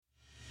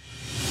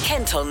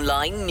Kent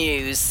Online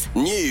News.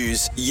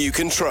 News you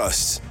can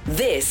trust.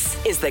 This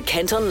is the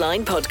Kent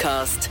Online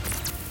Podcast.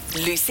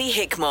 Lucy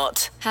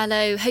Hickmott.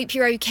 Hello, hope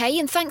you're okay,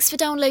 and thanks for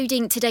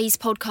downloading today's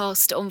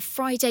podcast on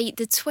Friday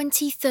the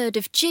 23rd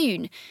of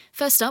June.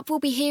 First up, we'll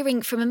be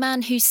hearing from a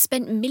man who's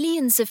spent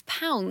millions of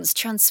pounds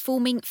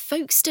transforming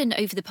Folkestone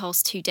over the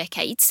past 2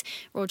 decades.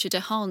 Roger De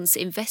Haan's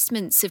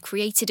investments have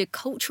created a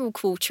cultural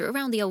quarter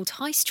around the old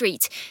high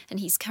street,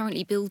 and he's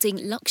currently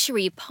building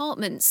luxury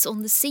apartments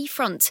on the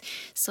seafront.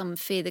 Some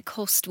fear the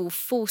cost will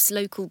force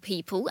local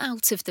people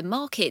out of the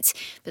market,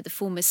 but the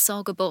former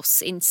Saga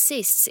boss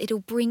insists it'll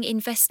bring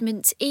investment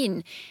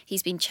in.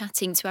 He's been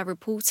chatting to our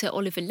reporter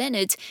Oliver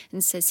Leonard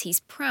and says he's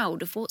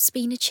proud of what's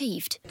been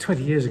achieved.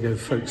 20 years ago,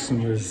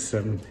 Folkestone was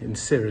in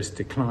serious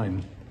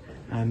decline,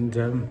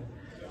 and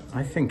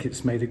I think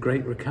it's made a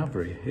great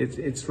recovery.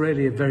 It's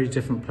really a very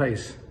different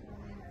place.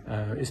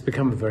 It's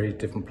become a very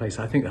different place.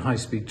 I think the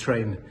high-speed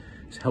train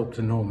has helped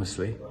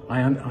enormously.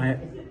 I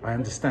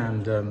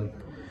understand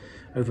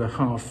over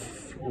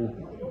half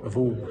of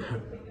all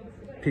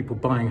people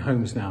buying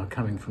homes now are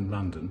coming from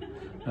London.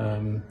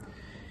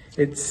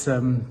 It's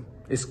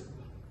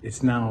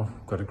now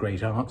got a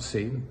great art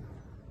scene.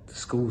 The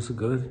schools are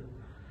good.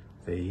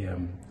 The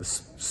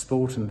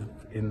sport in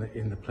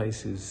the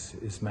place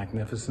is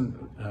magnificent,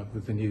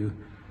 with the new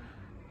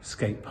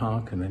skate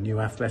park and the new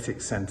athletic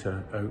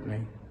centre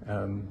opening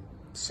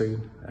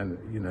soon. And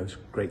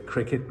great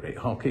cricket, great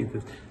hockey.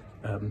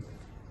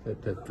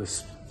 The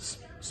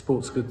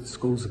sport's good. The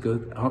schools are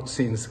good. Art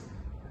scenes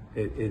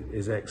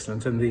is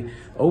excellent. And the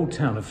old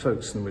town of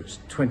Folkestone, which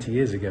 20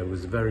 years ago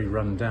was very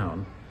run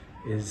down,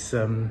 is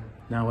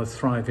now a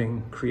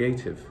thriving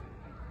creative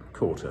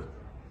quarter.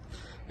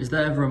 Is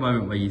there ever a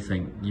moment where you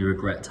think you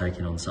regret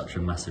taking on such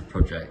a massive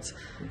project?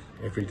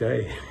 Every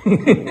day.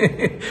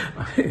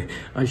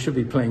 I should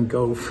be playing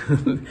golf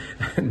and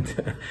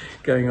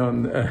going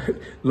on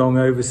long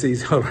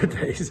overseas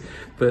holidays,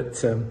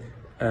 but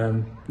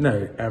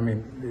no, I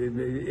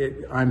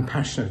mean, I'm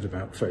passionate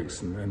about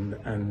Folkestone,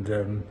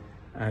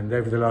 and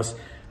over the last,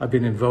 I've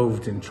been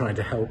involved in trying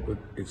to help with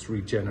its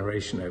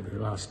regeneration over the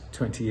last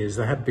 20 years.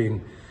 There had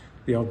been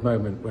the odd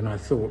moment when I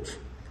thought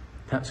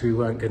perhaps we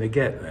weren't going to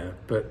get there,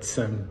 but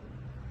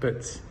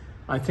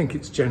I think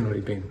it's generally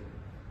been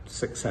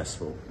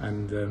successful,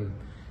 and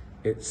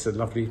it's a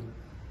lovely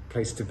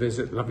place to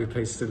visit, lovely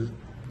place to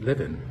live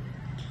in.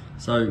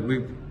 So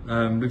we've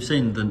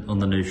seen on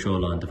the new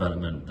shoreline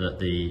development that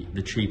the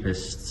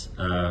cheapest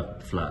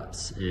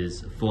flats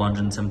is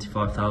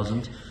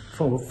 475,000.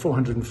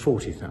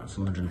 440,000.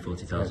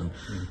 440,000.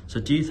 Yeah. So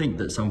do you think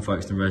that some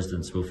Folkestone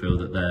residents will feel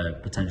that they're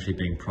potentially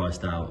being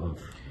priced out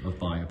of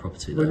buying a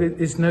property there? Well,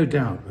 there's no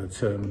doubt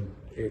that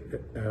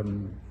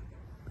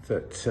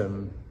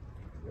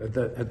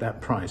at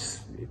that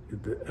price,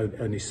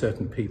 only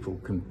certain people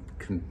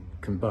can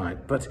buy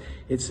it. But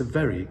it's a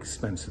very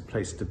expensive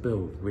place to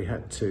build. We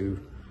had to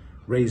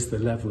raise the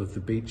level of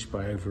the beach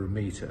by over a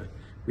metre.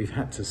 We've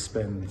had to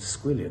spend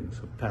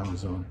squillions of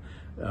pounds on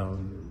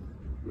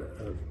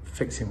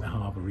fixing the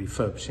harbour,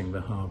 refurbishing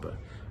the harbour,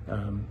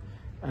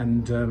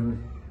 and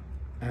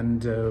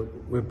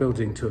we're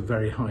building to a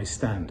very high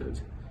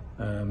standard.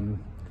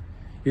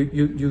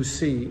 You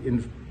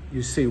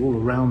see all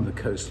around the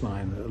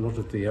coastline a lot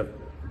of the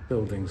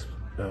buildings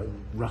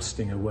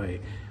rusting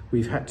away.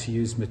 We've had to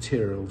use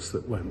materials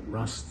that won't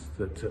rust,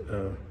 that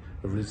are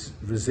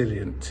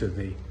resilient to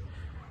the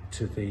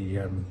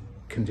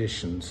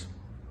conditions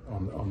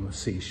on the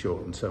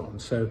seashore and so on.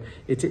 So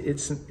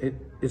it's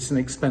an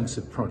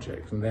expensive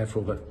project, and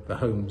therefore the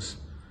homes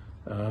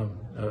are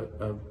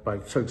by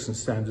Folkestone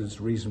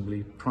standards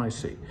reasonably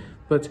pricey.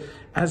 But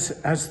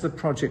as the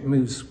project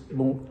moves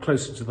more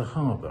closer to the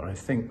harbour, I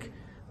think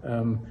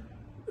the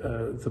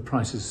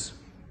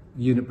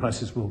unit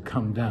prices will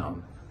come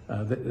down.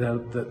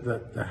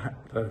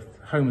 The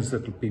homes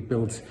that will be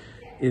built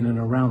in and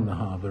around the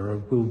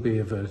harbour will be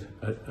of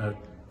a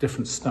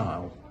different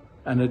style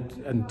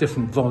and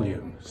different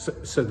volume,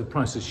 so the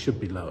prices should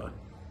be lower.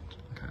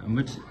 Okay. And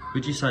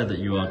would you say that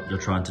you're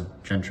trying to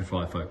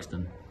gentrify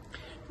Folkestone?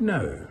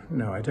 No,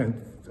 I don't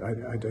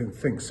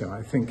think so.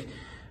 I think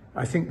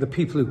the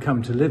people who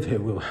come to live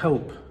here will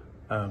help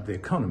the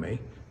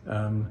economy.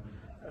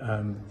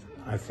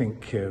 I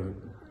think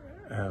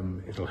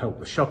it'll help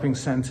the shopping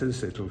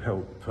centres, it'll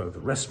help the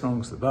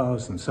restaurants, the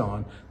bars, and so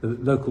on, the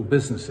local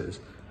businesses.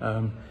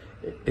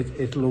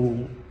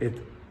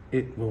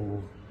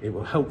 It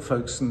will help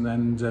Folkestone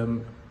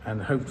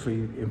and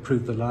hopefully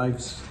improve the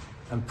lives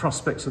and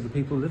prospects of the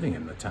people living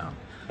in the town.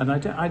 And I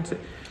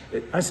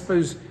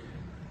suppose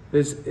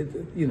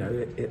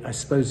I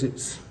suppose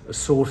it's a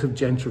sort of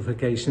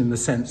gentrification in the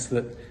sense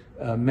that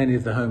many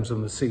of the homes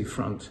on the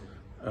seafront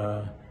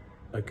are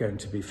going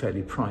to be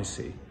fairly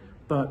pricey,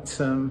 but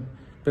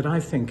I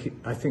think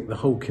the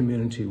whole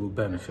community will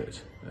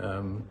benefit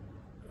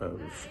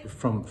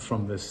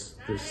from this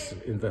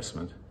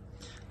investment.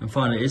 And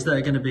finally, is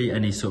there going to be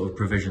any sort of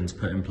provisions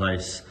put in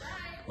place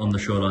on the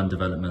shoreline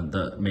development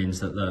that means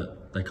that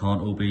they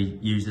can't all be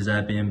used as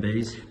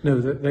Airbnbs? No,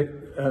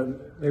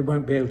 they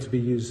won't be able to be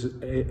used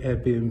as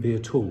Airbnb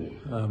at all.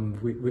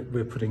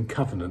 We're putting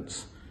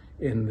covenants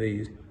in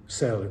the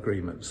sale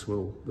agreements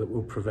that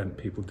will prevent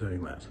people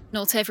doing that.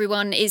 Not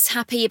everyone is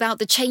happy about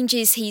the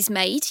changes he's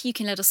made. You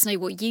can let us know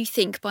what you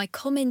think by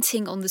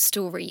commenting on the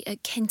story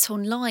at Kent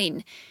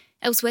Online.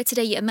 Elsewhere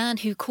today, a man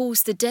who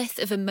caused the death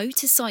of a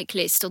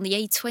motorcyclist on the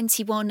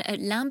A21 at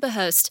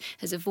Lamberhurst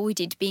has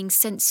avoided being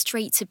sent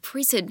straight to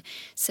prison.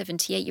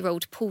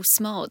 78-year-old Paul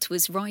Smart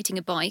was riding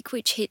a bike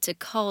which hit a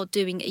car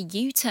doing a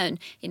U-turn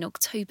in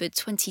October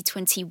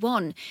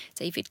 2021.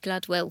 David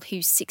Gladwell,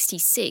 who's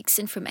 66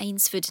 and from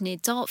Ainsford near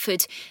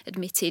Dartford,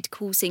 admitted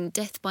causing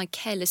death by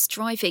careless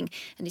driving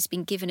and has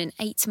been given an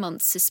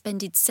 8-month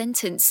suspended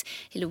sentence.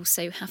 He'll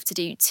also have to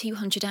do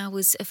 200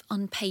 hours of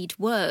unpaid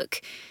work.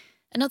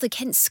 Another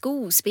Kent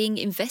school's being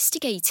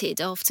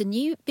investigated after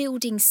new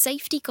building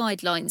safety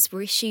guidelines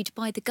were issued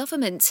by the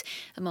government.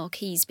 A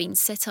marquee's been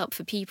set up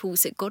for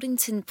pupils at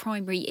Goddington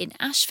Primary in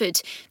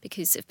Ashford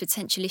because of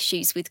potential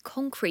issues with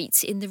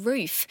concrete in the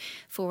roof.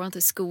 4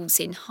 other schools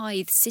in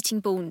Hythe,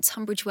 Sittingbourne,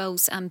 Tunbridge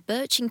Wells and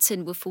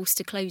Birchington were forced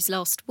to close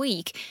last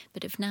week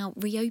but have now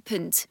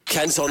reopened.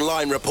 Kent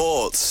Online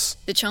reports.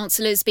 The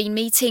Chancellor's been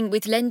meeting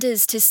with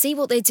lenders to see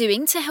what they're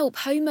doing to help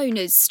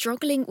homeowners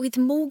struggling with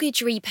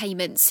mortgage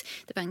repayments.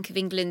 The Bank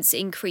of England's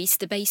increased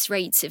the base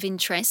rate of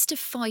interest to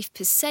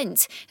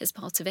 5% as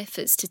part of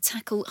efforts to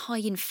tackle high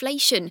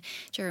inflation.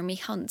 Jeremy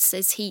Hunt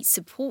says he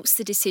supports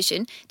the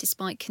decision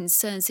despite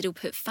concerns it'll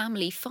put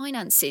family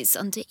finances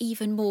under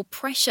even more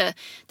pressure.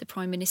 The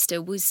Prime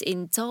Minister was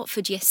in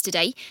Dartford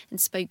yesterday and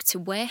spoke to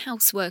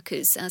warehouse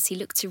workers as he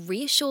looked to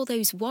reassure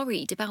those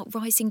worried about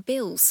rising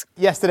bills.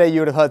 Yesterday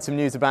you would have heard some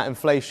news about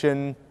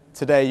inflation.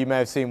 Today you may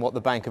have seen what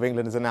the Bank of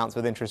England has announced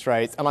with interest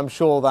rates, and I'm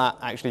sure that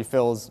actually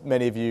fills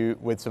many of you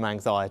with some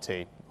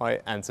anxiety, right,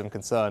 and some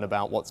concern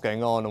about what's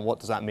going on and what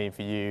does that mean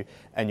for you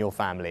and your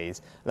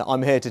families. Now,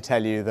 I'm here to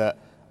tell you that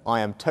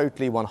I am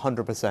totally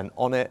 100%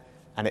 on it,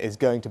 and it is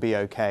going to be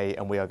okay,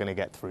 and we are going to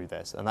get through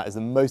this. And that is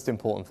the most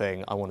important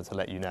thing I wanted to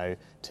let you know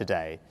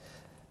today.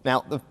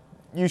 Now,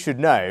 you should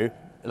know,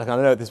 I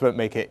know this won't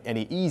make it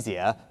any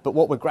easier, but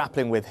what we're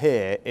grappling with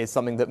here is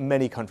something that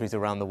many countries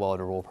around the world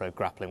are also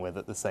grappling with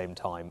at the same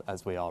time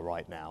as we are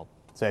right now.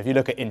 So if you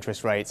look at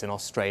interest rates in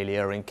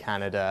Australia, in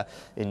Canada,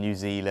 in New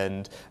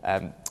Zealand,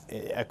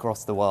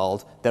 across the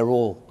world, they're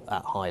all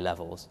at high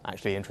levels.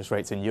 Actually, interest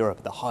rates in Europe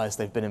are the highest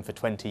they've been in for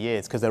 20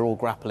 years because they're all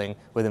grappling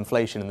with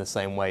inflation in the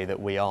same way that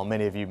we are.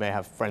 Many of you may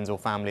have friends or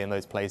family in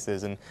those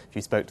places, and if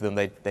you spoke to them,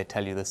 they'd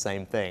tell you the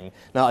same thing.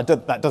 Now,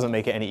 that doesn't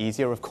make it any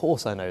easier. Of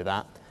course I know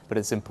that. But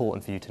it's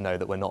important for you to know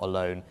that we're not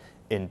alone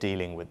in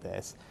dealing with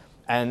this.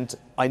 And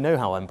I know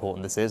how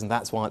important this is, and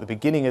that's why at the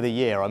beginning of the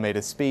year I made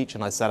a speech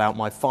and I set out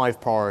my 5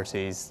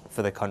 priorities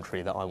for the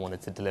country that I wanted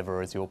to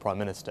deliver as your Prime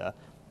Minister.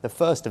 The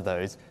first of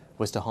those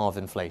was to halve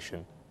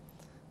inflation.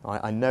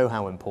 I know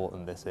how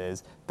important this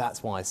is.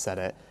 That's why I set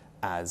it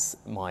as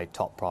my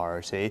top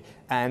priority.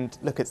 And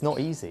look, it's not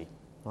easy.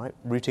 Right?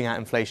 Rooting out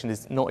inflation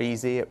is not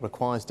easy. It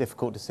requires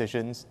difficult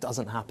decisions. It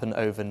doesn't happen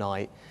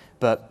overnight.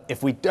 But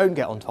if we don't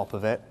get on top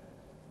of it,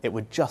 it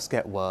would just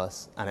get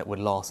worse and it would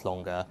last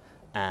longer,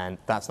 and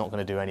that's not going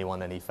to do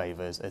anyone any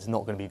favours. It's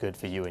not going to be good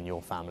for you and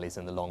your families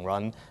in the long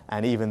run.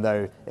 And even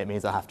though it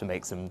means I have to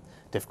make some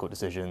difficult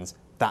decisions,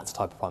 that's the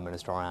type of Prime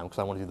Minister I am, because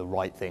I want to do the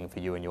right thing for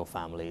you and your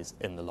families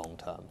in the long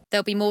term.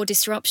 There'll be more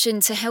disruption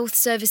to health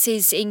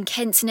services in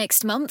Kent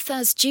next month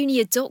as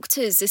junior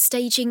doctors are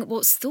staging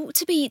what's thought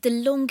to be the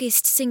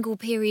longest single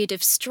period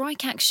of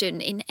strike action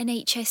in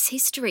NHS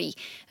history.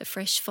 A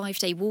fresh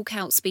 5-day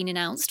walkout's been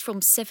announced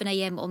from 7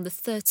 a.m. on the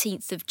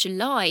 13th of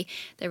July.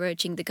 They're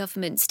urging the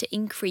government to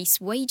increase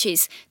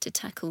wages to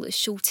tackle a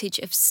shortage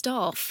of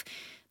staff.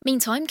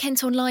 Meantime,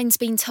 Kent Online's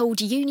been told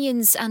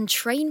unions and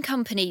train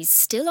companies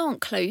still aren't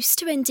close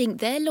to ending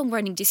their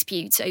long-running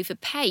dispute over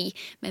pay.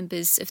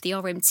 Members of the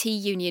RMT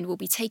union will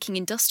be taking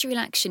industrial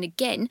action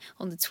again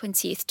on the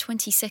 20th,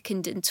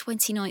 22nd and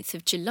 29th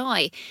of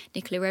July.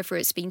 Nicola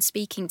Everett's been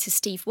speaking to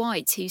Steve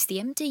White, who's the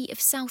MD of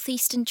South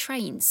Eastern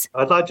Trains.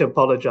 I'd like to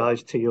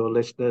apologise to your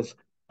listeners.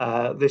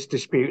 This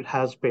dispute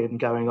has been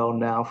going on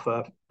now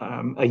for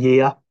a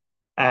year.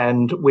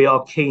 And we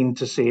are keen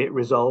to see it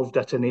resolved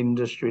at an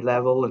industry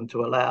level and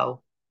to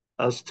allow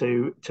us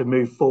to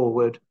move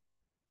forward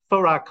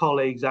for our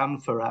colleagues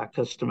and for our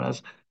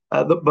customers.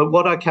 But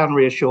what I can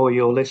reassure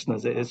your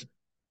listeners is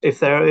if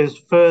there is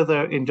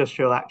further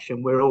industrial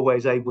action, we're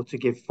always able to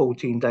give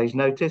 14 days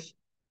notice.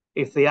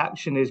 If the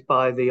action is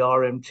by the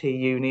RMT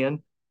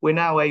union, we're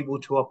now able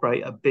to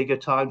operate a bigger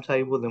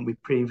timetable than we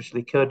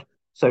previously could.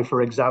 So,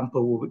 for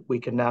example, we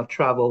can now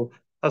travel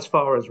as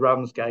far as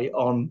Ramsgate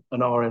on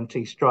an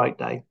RMT strike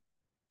day.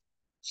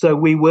 So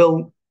we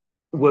will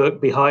work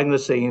behind the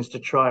scenes to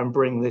try and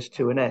bring this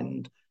to an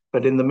end.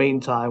 But in the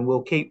meantime,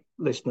 we'll keep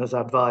listeners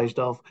advised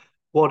of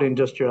what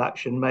industrial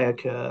action may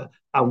occur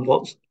and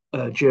what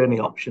journey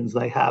options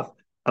they have.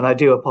 And I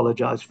do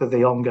apologise for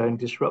the ongoing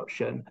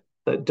disruption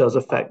that does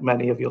affect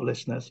many of your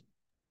listeners.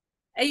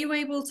 Are you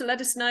able to let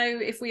us know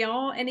if we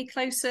are any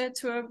closer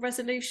to a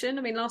resolution?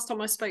 I mean, last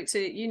time I spoke to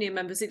union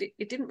members, it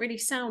didn't really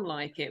sound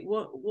like it.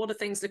 What are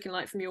things looking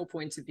like from your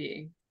point of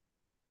view?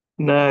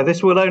 No,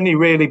 this will only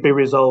really be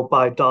resolved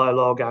by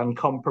dialogue and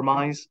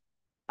compromise.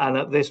 And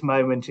at this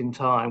moment in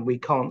time, we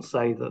can't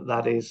say that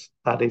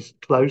that is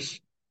close.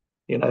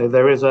 You know,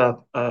 there is an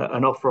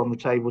offer on the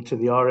table to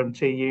the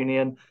RMT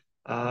union.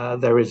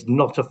 There is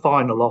not a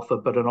final offer,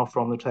 but an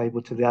offer on the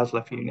table to the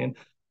ASLEF union.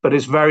 But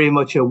it's very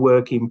much a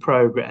work in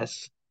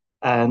progress,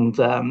 and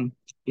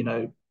you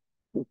know,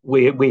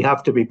 we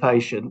have to be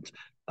patient.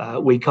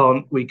 We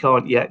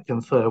can't yet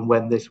confirm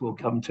when this will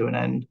come to an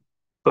end,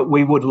 but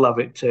we would love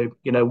it to.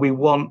 You know, we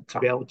want to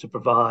be able to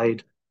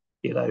provide,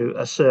 you know,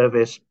 a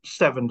service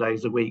 7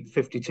 days a week,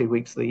 52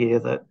 weeks of the year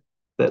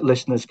that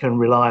listeners can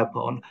rely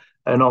upon.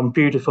 And on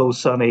beautiful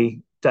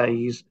sunny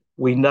days,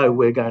 we know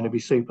we're going to be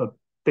super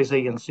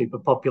busy and super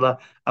popular,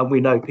 and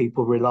we know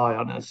people rely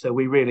on us. So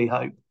we really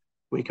hope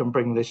we can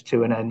bring this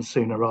to an end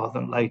sooner rather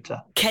than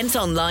later. Kent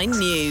Online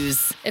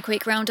News. A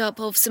quick roundup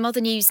of some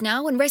other news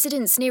now, and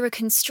residents near a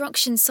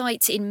construction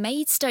site in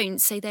Maidstone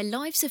say their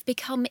lives have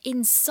become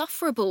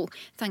insufferable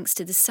thanks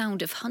to the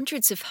sound of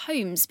hundreds of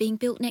homes being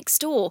built next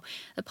door.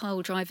 A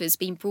pile driver's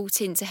been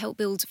brought in to help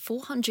build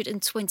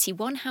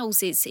 421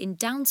 houses in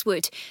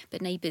Downswood,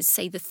 but neighbours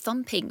say the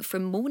thumping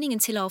from morning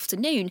until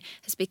afternoon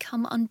has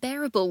become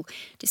unbearable.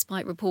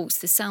 Despite reports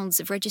the sounds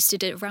have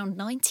registered at around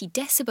 90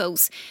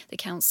 decibels, the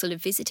council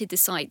have visited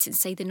the site and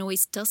say the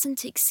noise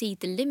doesn't exceed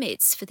the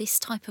limits for this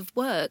type of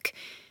work.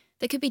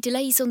 There could be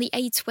delays on the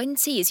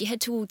A20 as you head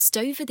towards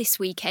Dover this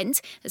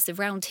weekend, as the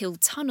Round Hill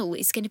Tunnel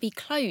is going to be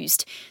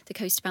closed. The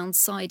coastbound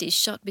side is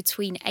shut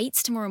between 8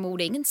 tomorrow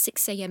morning and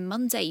 6 a.m.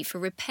 Monday for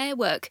repair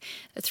work.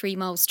 A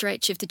 3-mile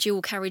stretch of the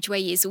dual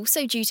carriageway is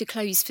also due to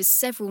close for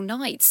several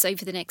nights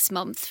over the next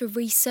month for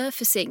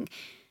resurfacing.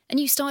 A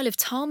new style of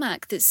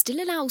tarmac that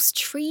still allows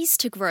trees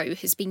to grow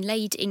has been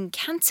laid in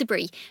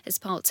Canterbury as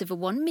part of a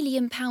 £1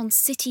 million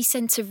city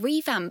centre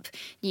revamp.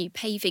 New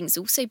paving's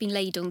also been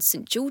laid on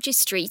St George's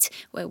Street,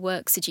 where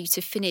works are due to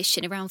finish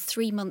in around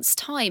 3 months'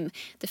 time.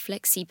 The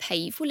flexi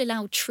pave will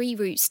allow tree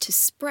roots to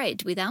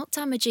spread without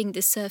damaging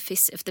the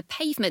surface of the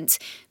pavement,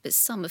 but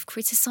some have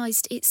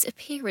criticised its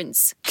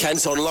appearance.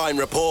 Kent Online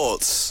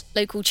reports.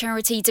 Local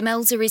charity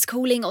Demelza is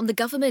calling on the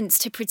government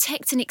to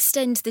protect and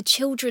extend the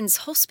Children's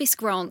Hospice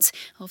Grant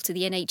after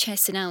the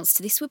NHS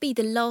announced this would be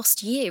the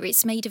last year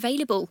it's made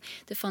available.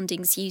 The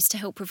funding's used to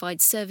help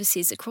provide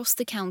services across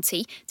the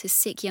county to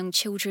sick young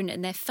children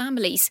and their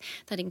families.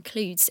 That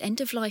includes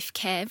end-of-life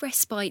care,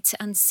 respite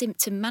and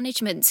symptom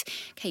management.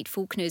 Kate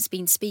Faulkner has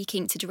been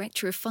speaking to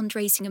Director of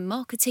Fundraising and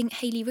Marketing,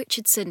 Hayley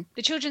Richardson.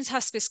 The Children's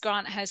Hospice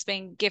Grant has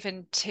been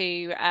given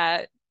to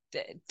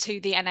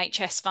the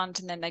NHS fund,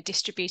 and then they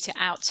distribute it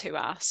out to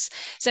us.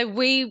 So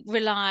we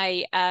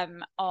rely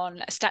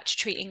on a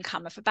statutory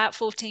income of about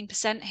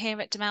 14% here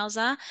at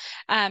Demelza,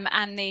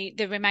 and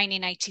the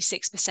remaining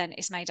 86%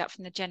 is made up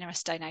from the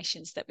generous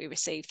donations that we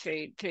receive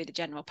through the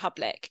general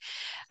public.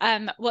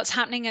 What's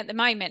happening at the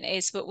moment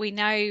is that we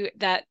know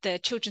that the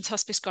Children's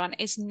Hospice Grant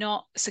is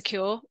not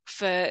secure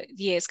for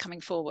years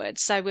coming forward.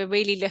 So we're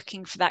really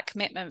looking for that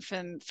commitment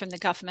from the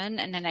government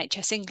and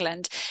NHS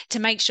England to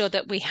make sure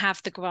that we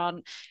have the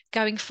grant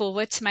going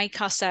forward to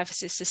make our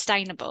services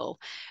sustainable.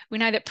 We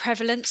know that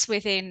prevalence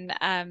with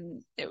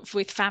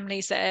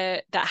families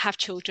that have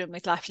children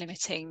with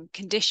life-limiting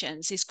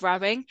conditions is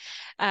growing,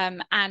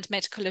 and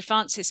medical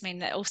advances mean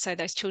that also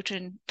those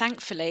children,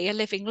 thankfully, are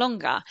living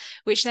longer,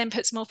 which then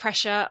puts more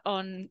pressure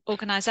on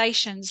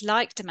organisations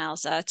like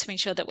Demelza to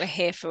ensure that we're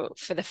here for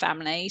the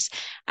families,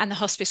 and the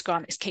hospice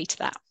grant is key to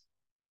that.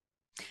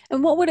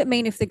 And what would it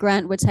mean if the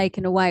grant were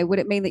taken away? Would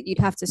it mean that you'd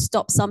have to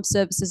stop some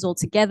services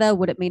altogether?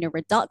 Would it mean a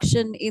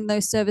reduction in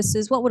those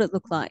services? What would it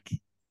look like?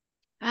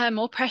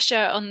 More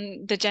pressure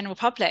on the general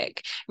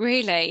public,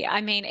 really.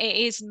 I mean, it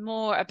is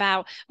more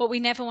about what we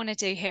never want to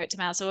do here at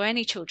Demelza or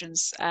any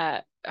children's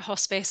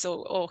hospice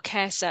or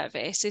care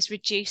service is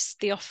reduce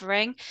the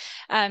offering.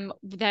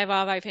 There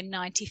are over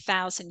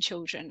 90,000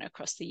 children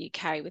across the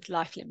UK with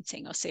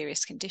life-limiting or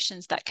serious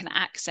conditions that can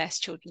access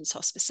children's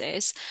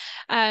hospices.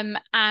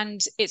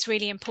 And it's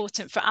really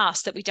important for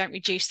us that we don't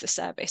reduce the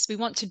service. We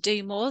want to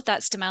do more.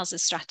 That's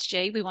Demelza's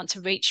strategy. We want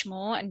to reach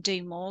more and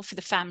do more for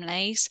the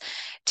families.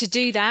 To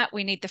do that,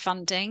 we need the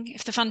funding.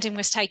 If the funding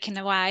was taken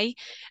away,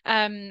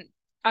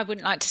 I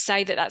wouldn't like to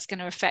say that that's going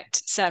to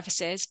affect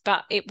services,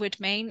 but it would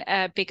mean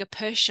a bigger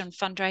push on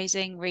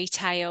fundraising,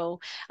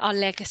 retail, our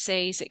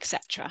legacies,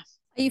 etc.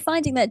 Are you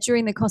finding that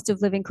during the cost of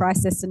living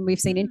crisis, and we've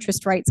seen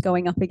interest rates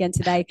going up again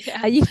today,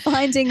 Are you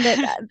finding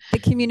that the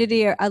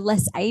community are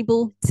less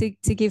able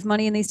to give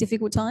money in these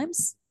difficult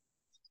times?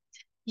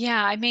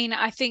 Yeah, I mean,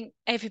 I think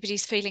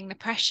everybody's feeling the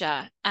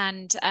pressure,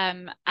 and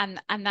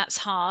that's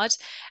hard.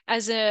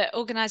 As an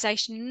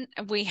organisation,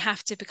 we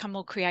have to become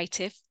more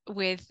creative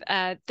with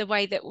the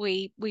way that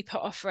we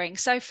put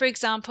offerings. So, for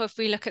example, if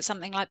we look at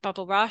something like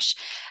Bubble Rush,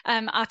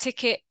 our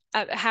ticket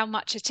how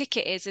much a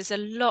ticket is a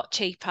lot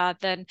cheaper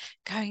than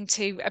going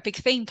to a big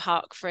theme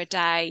park for a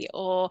day,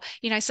 or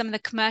some of the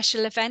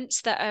commercial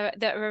events that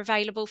are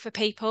available for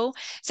people.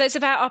 So it's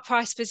about our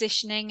price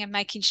positioning and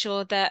making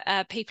sure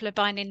that people are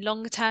buying in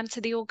longer term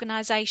to the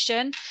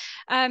organisation.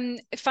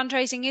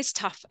 Fundraising is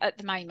tough at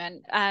the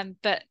moment,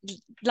 but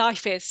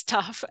life is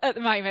tough at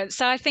the moment.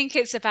 So I think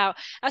it's about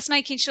us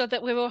making sure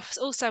that we're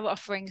also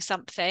offering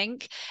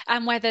something,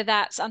 and whether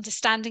that's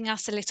understanding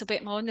us a little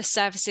bit more and the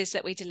services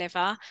that we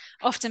deliver.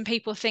 Often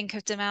people think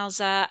of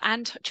Demelza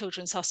and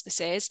children's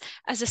hospices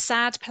as a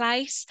sad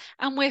place,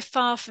 and we're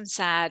far from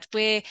sad.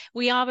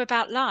 We are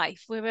about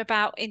life. We're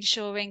about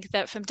ensuring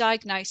that from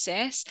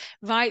diagnosis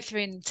right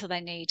through until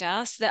they need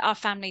us, that our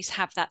families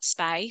have that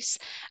space.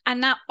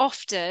 And that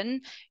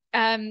often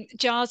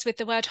jars with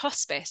the word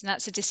hospice, and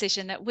that's a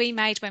decision that we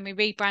made when we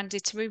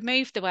rebranded to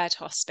remove the word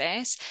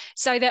hospice,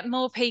 so that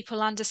more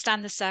people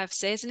understand the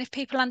services. And if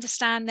people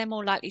understand, they're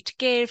more likely to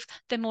give,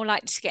 they're more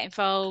likely to get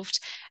involved.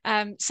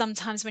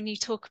 Sometimes when you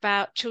talk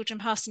about children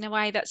passing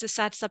away, that's a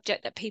sad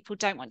subject that people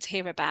don't want to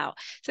hear about.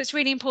 So it's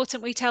really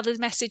important we tell the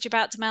message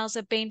about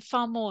Demelza being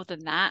far more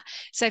than that,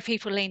 so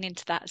people lean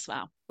into that as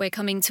well. We're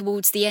coming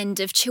towards the end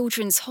of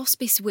Children's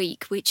Hospice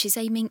Week, which is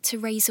aiming to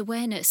raise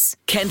awareness.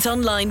 Kent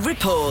Online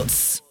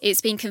reports.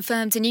 It's been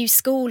confirmed a new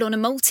school on a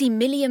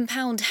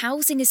multi-million-pound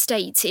housing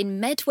estate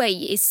in Medway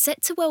is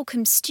set to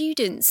welcome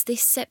students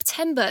this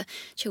September.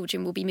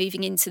 Children will be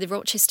moving into the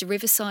Rochester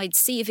Riverside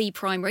C of E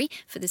Primary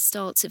for the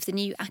start of the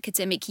new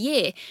academic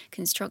year.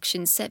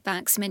 Construction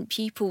setbacks meant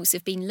pupils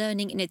have been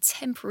learning in a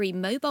temporary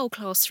mobile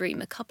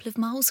classroom a couple of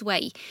miles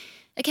away.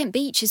 Kent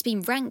Beach has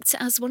been ranked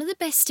as one of the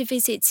best to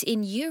visit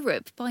in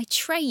Europe by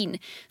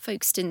train.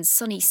 Folkestone's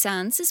sunny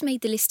sands has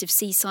made the list of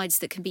seasides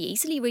that can be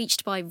easily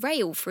reached by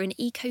rail for an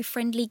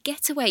eco-friendly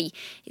getaway.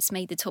 It's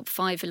made the top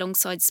 5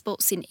 alongside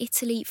spots in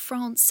Italy,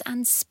 France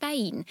and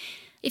Spain.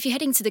 If you're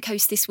heading to the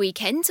coast this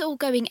weekend or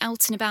going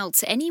out and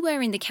about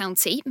anywhere in the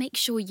county, make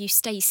sure you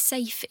stay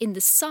safe in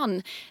the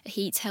sun.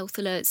 Heat health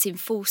alerts in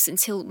force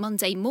until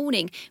Monday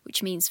morning,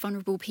 which means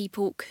vulnerable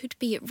people could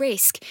be at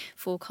risk.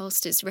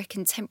 Forecasters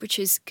reckon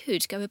temperatures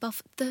could go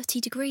above 30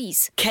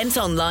 degrees. Kent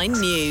Online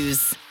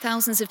News.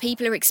 Thousands of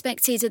people are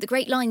expected at the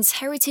Great Lines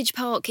Heritage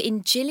Park in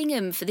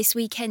Gillingham for this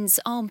weekend's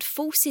Armed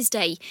Forces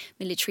Day.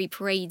 Military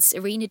parades,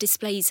 arena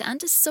displays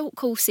and assault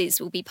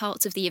courses will be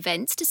part of the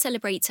event to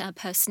celebrate our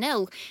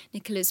personnel.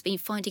 Has been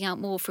finding out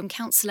more from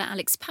Councillor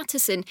Alex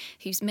Patterson,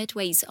 who's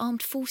Medway's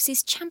Armed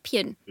Forces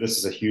champion. This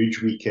is a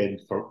huge weekend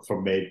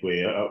for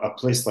Medway, a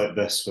place like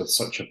this with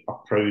such a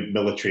proud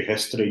military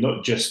history,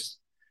 not just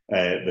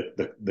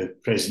the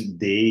present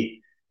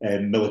day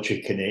military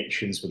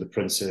connections with the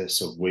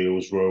Princess of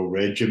Wales Royal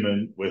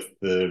Regiment, with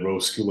the Royal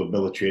School of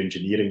Military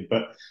Engineering,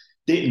 but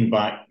dating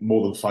back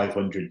more than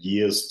 500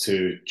 years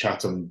to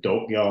Chatham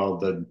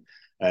Dockyard, and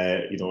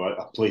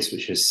a place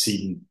which has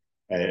seen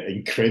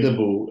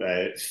incredible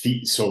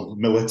feats of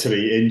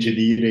military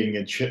engineering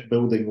and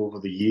shipbuilding over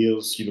the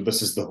years.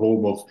 This is the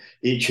home of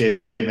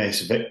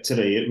HMS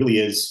Victory. It really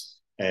is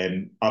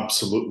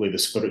absolutely the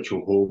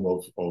spiritual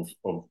home of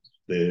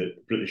the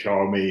British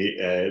Army,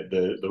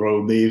 the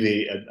Royal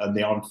Navy and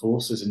the Armed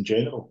Forces in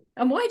general.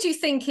 And why do you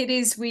think it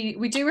is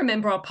we do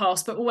remember our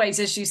past, but always,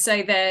 as you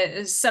say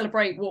there,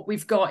 celebrate what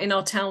we've got in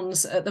our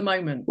towns at the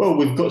moment? Well,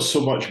 we've got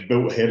so much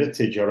built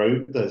heritage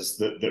around us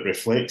that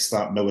reflects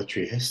that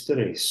military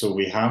history. So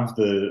we have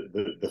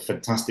the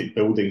fantastic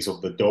buildings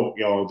of the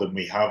dockyard, and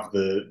we have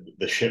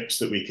the ships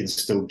that we can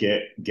still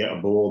get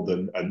aboard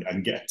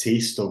and get a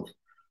taste of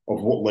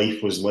what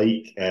life was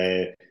like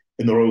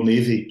in the Royal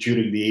Navy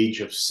during the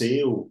age of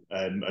sail,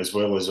 as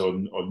well as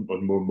on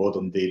more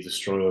modern day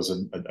destroyers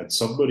and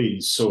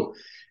submarines. So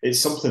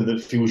it's something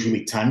that feels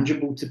really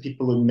tangible to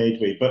people in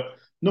Medway, but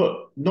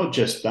not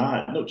just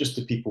that, not just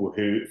the people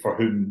for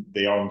whom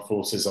the armed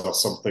forces are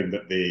something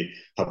that they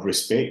have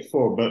respect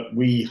for, but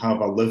we have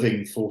a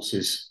living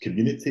forces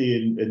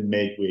community in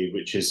Medway,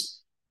 which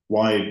is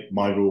why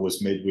my role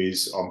as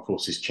Medway's Armed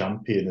Forces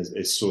champion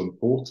is so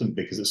important,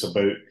 because it's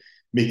about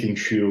making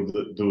sure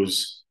that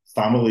those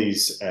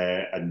families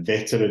and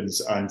veterans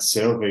and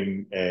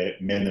serving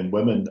men and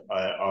women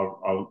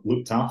are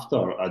looked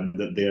after, and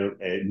that their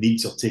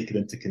needs are taken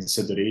into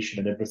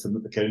consideration in everything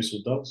that the council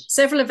does.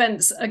 Several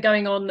events are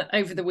going on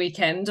over the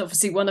weekend.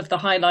 Obviously, one of the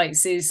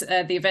highlights is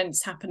the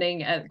events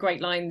happening at Great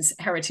Lines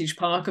Heritage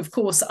Park, of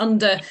course,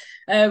 under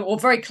or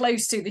very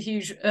close to the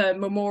huge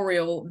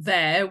memorial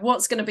there.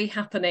 What's going to be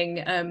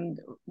happening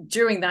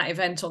during that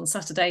event on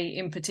Saturday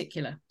in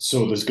particular?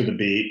 So there's going to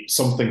be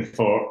something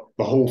for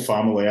the whole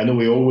family. I know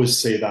we always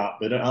say that,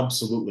 but it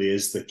absolutely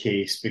is the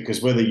case,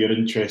 because whether you're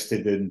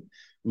interested in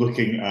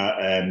looking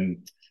at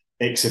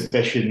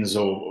exhibitions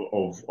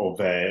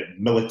of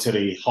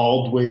military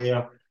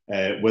hardware,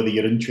 whether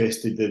you're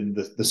interested in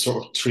the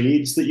sort of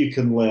trades that you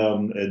can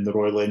learn in the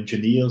Royal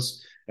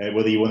Engineers,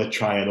 whether you want to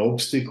try an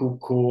obstacle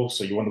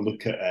course or you want to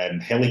look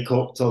at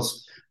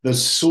helicopters,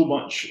 there's so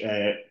much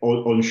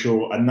on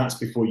show, and that's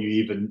before you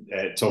even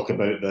talk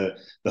about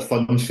the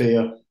fun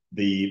fair.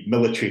 the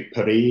military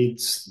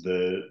parades,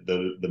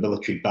 the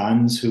military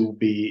bands who will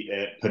be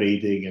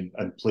parading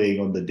and playing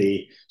on the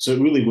day. So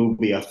it really will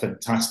be a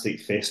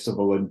fantastic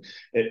festival, and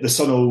the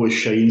sun always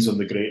shines on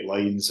the Great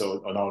Lines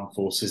on Armed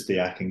Forces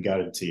Day, I can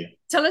guarantee it.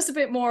 Tell us a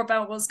bit more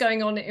about what's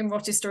going on in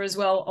Rochester as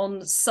well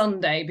on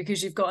Sunday,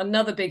 because you've got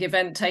another big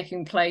event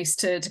taking place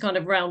to kind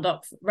of round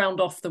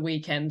off the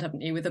weekend,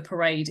 haven't you, with a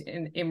parade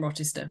in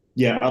Rochester?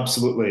 Yeah,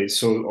 absolutely.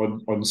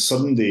 So on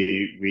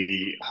Sunday,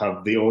 we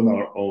have the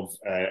honour of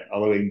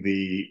allowing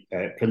the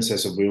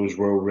Princess of Wales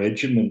Royal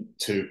Regiment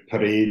to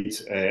parade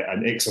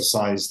and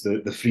exercise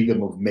the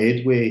Freedom of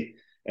Medway,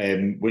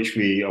 which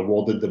we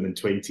awarded them in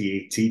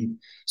 2018.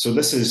 So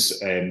this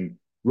is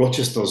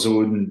Rochester's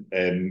own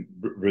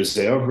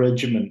reserve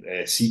regiment,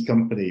 C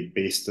Company,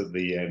 based at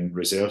the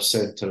Reserve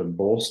Centre in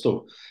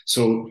Bostow.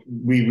 So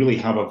we really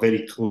have a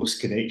very close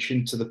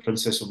connection to the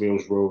Princess of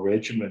Wales Royal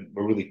Regiment.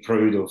 We're really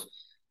proud of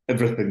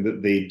everything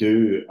that they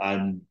do,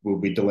 and we'll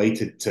be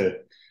delighted to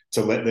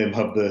let them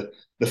have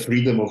the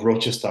freedom of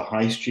Rochester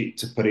High Street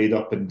to parade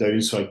up and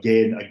down. So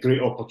again, a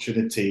great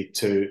opportunity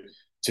to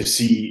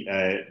see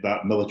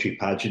that military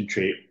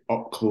pageantry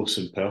up close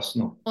and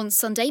personal. On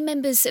Sunday,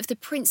 members of the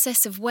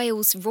Princess of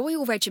Wales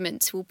Royal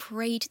Regiment will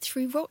parade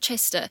through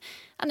Rochester.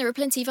 And there are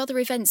plenty of other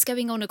events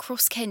going on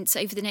across Kent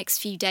over the next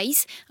few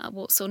days.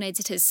 What's On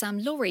editor Sam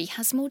Laurie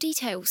has more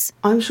details.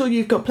 I'm sure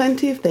you've got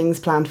plenty of things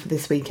planned for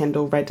this weekend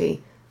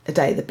already. A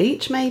day at the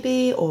beach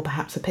maybe, or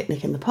perhaps a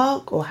picnic in the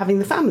park, or having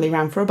the family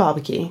round for a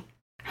barbecue.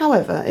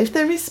 However, if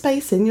there is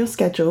space in your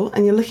schedule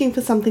and you're looking for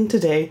something to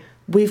do,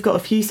 we've got a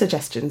few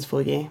suggestions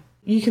for you.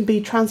 You can be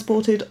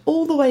transported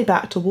all the way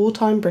back to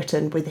wartime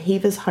Britain with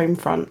Hever's home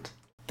front.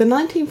 The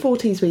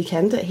 1940s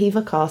weekend at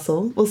Hever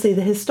Castle will see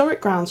the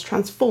historic grounds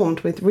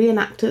transformed with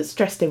reenactors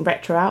dressed in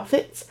retro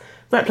outfits,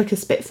 replica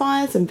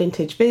Spitfires and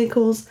vintage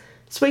vehicles,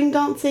 swing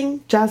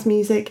dancing, jazz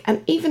music,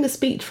 and even a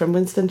speech from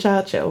Winston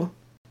Churchill.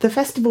 The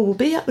festival will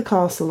be at the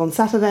castle on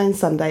Saturday and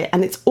Sunday,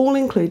 and it's all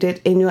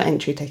included in your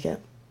entry ticket.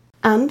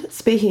 And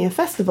speaking of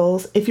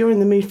festivals, if you're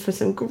in the mood for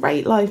some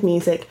great live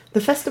music,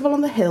 the Festival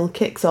on the Hill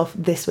kicks off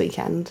this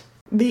weekend.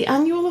 The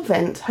annual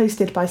event,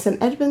 hosted by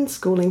St Edmund's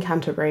School in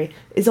Canterbury,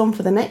 is on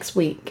for the next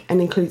week and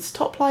includes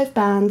top live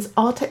bands,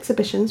 art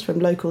exhibitions from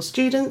local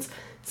students,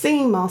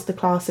 singing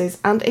masterclasses,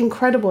 and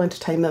incredible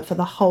entertainment for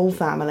the whole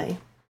family.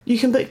 You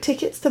can book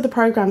tickets to the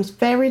programme's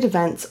varied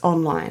events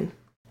online.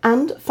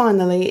 And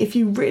finally, if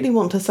you really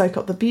want to soak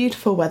up the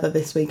beautiful weather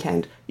this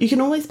weekend, you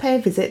can always pay a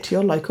visit to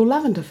your local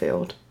lavender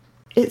field.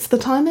 It's the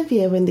time of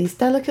year when these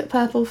delicate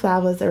purple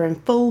flowers are in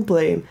full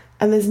bloom,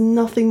 and there's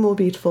nothing more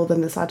beautiful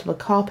than the sight of a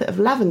carpet of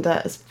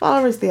lavender as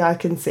far as the eye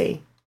can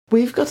see.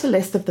 We've got a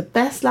list of the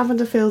best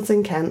lavender fields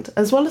in Kent,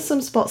 as well as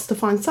some spots to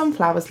find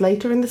sunflowers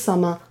later in the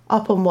summer,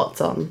 up on What's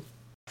On.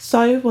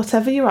 So,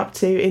 whatever you're up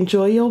to,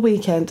 enjoy your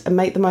weekend and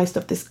make the most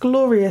of this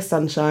glorious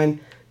sunshine.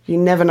 You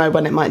never know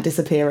when it might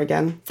disappear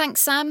again.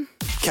 Thanks, Sam.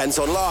 Kent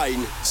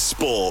Online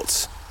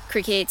Sport.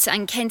 Cricket,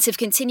 and Kent have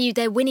continued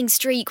their winning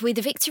streak with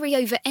a victory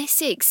over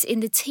Essex in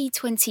the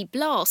T20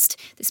 Blast.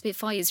 The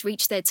Spitfires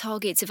reached their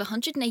target of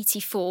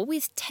 184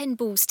 with 10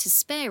 balls to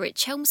spare at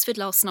Chelmsford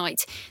last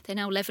night. They're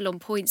now level on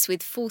points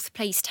with 4th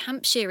placed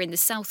Hampshire in the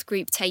South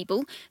Group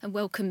table and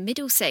welcome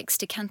Middlesex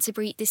to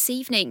Canterbury this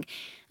evening.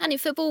 And in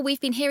football,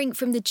 we've been hearing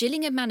from the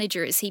Gillingham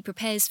manager as he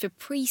prepares for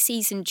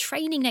pre-season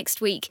training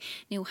next week.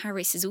 Neil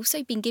Harris has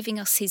also been giving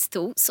us his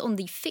thoughts on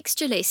the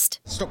fixture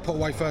list. Stockport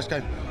away first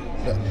game.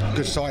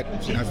 Good side,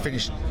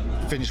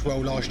 finished well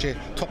last year.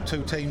 Top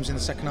 2 teams in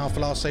the second half of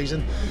last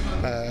season.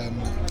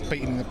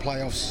 Beating in the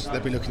playoffs,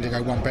 they'll be looking to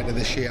go one better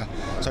this year.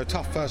 So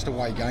tough first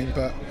away game,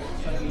 but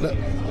look,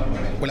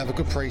 we'll have a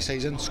good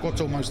pre-season.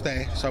 Squad's almost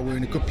there, so we're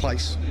in a good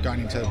place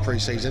going into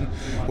pre-season.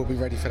 We'll be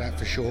ready for that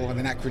for sure. And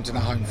then Accrington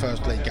at home,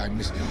 first league game.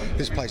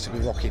 This place will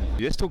be rocking.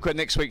 Let's talk about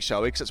next week,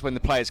 shall we? Because that's when the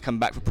players come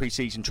back for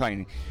pre-season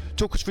training.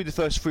 Talk us through the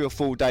first 3 or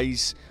 4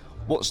 days.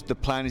 What's the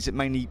plan? Is it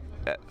mainly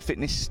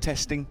fitness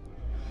testing?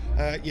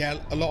 Yeah,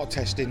 a lot of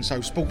testing.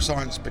 So sports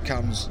science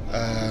becomes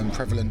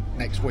prevalent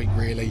next week,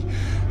 really.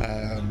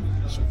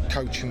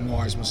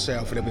 Coaching-wise,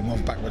 myself, a little bit more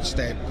of a backward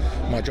step.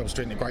 My job's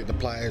to integrate the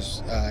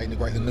players,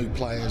 integrate the new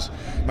players,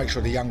 make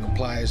sure the younger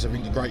players are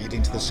integrated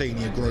into the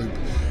senior group,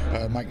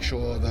 make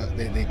sure that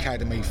the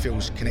academy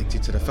feels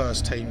connected to the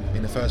first team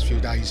in the first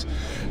few days.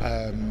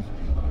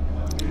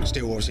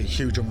 Still obviously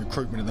huge on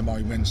recruitment at the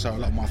moment, so a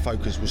lot of my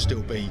focus will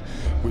still be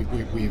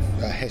with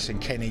Hess and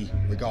Kenny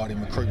regarding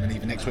recruitment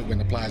even next week when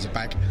the players are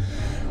back.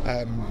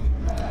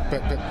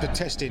 But the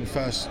testing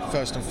first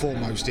and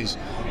foremost is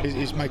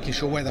making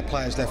sure where the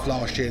players left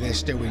last year they're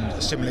still in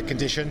a similar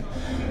condition.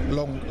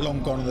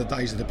 Long gone are the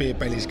days of the beer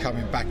bellies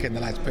coming back and the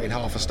lads putting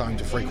half a stone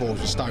to 3/4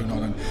 of a stone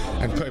on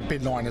and putting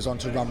bin liners on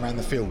to run around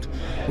the field.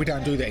 We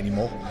don't do that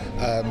anymore.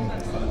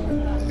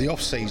 The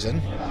off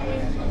season,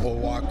 or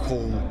what I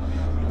call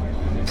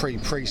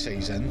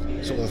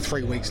pre-season, sort of the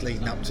 3 weeks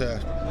leading up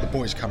to the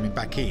boys coming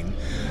back in,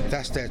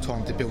 that's their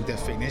time to build their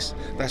fitness.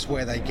 That's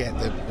where they get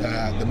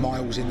the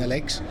miles in their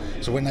legs.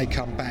 So when they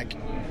come back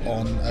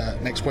on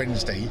next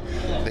Wednesday,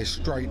 they're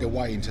straight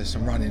away into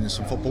some running and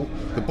some football.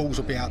 The balls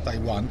will be out day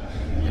one,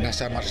 and that's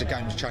how much the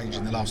game's changed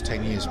in the last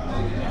 10 years.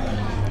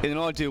 In an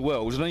ideal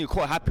world, I know you're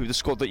quite happy with the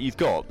squad that you've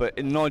got, but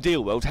in an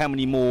ideal world, how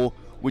many more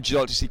would you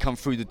like to see come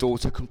through the door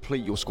to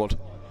complete your squad?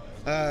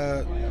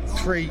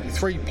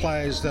 Three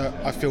players that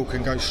I feel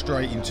can go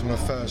straight into my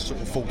first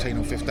sort of 14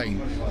 or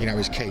 15,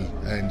 is key.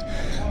 And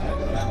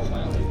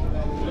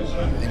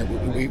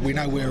we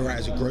know where we're at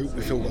as a group.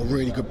 We feel we've got a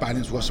really good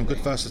balance. We've got some good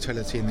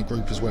versatility in the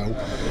group as well.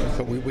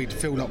 But we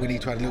feel like we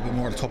need to add a little bit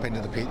more at the top end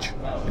of the pitch.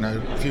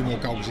 A few more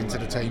goals into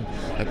the team.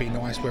 That'd be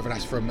nice, whether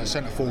that's from a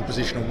centre forward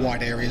position or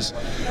wide areas.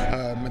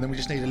 And then we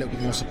just need a little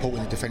bit more support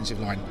in the defensive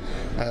line.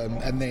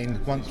 And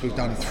then once we've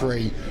done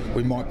 3,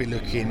 we might be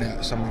looking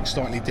at something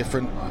slightly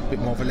different, a bit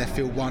more of a left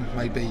field one,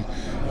 maybe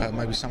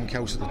something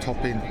else at the top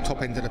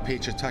end of the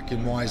pitch,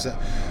 attacking wise,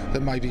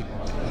 that maybe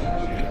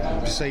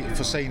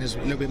foreseen as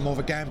a little bit more of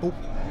a gamble,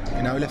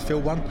 left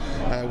field one,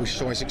 which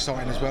is always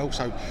exciting as well.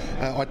 So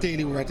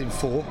ideally we're adding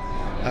 4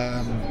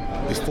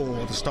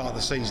 before the start of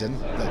the season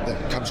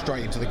that come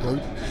straight into the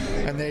group,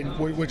 and then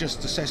we'll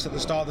just assess at the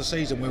start of the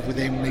season whether we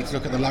then need to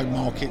look at the loan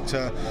market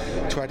to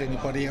add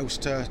anybody else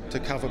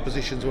to cover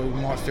positions where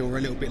we might feel we're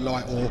a little bit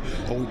light or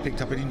we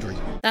picked up an injury.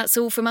 That's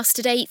all from us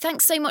today.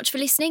 Thanks so much for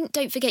listening.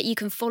 Don't forget you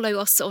can follow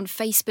us on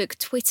Facebook,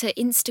 Twitter,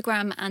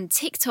 Instagram and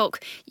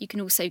TikTok. You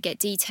can also get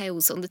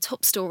details on the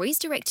top stories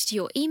directed to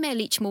your email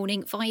each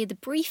morning via the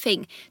briefing.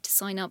 To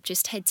sign up,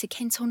 just head to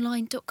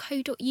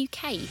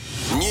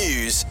kentonline.co.uk.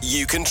 News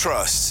you can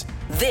trust.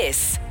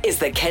 This is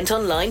the Kent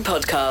Online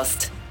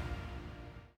Podcast.